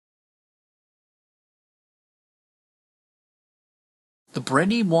The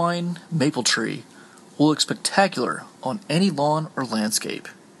Brandywine maple tree will look spectacular on any lawn or landscape.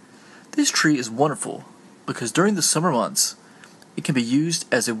 This tree is wonderful because during the summer months, it can be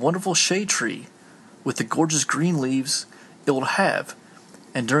used as a wonderful shade tree with the gorgeous green leaves it will have,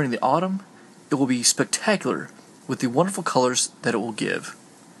 and during the autumn, it will be spectacular with the wonderful colors that it will give.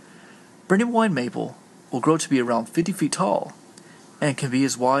 Brandywine maple will grow to be around 50 feet tall and can be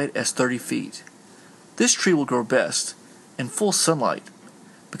as wide as 30 feet. This tree will grow best in full sunlight,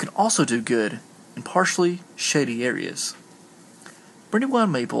 but can also do good in partially shady areas.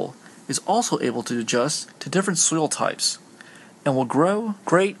 Brandywine maple is also able to adjust to different soil types and will grow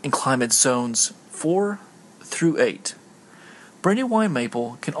great in climate zones 4 through 8. Brandywine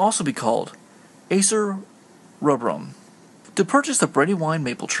maple can also be called Acer rubrum. To purchase the Brandywine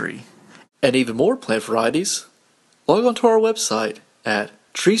maple tree and even more plant varieties, log on to our website at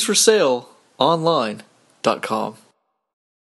treesforsaleonline.com.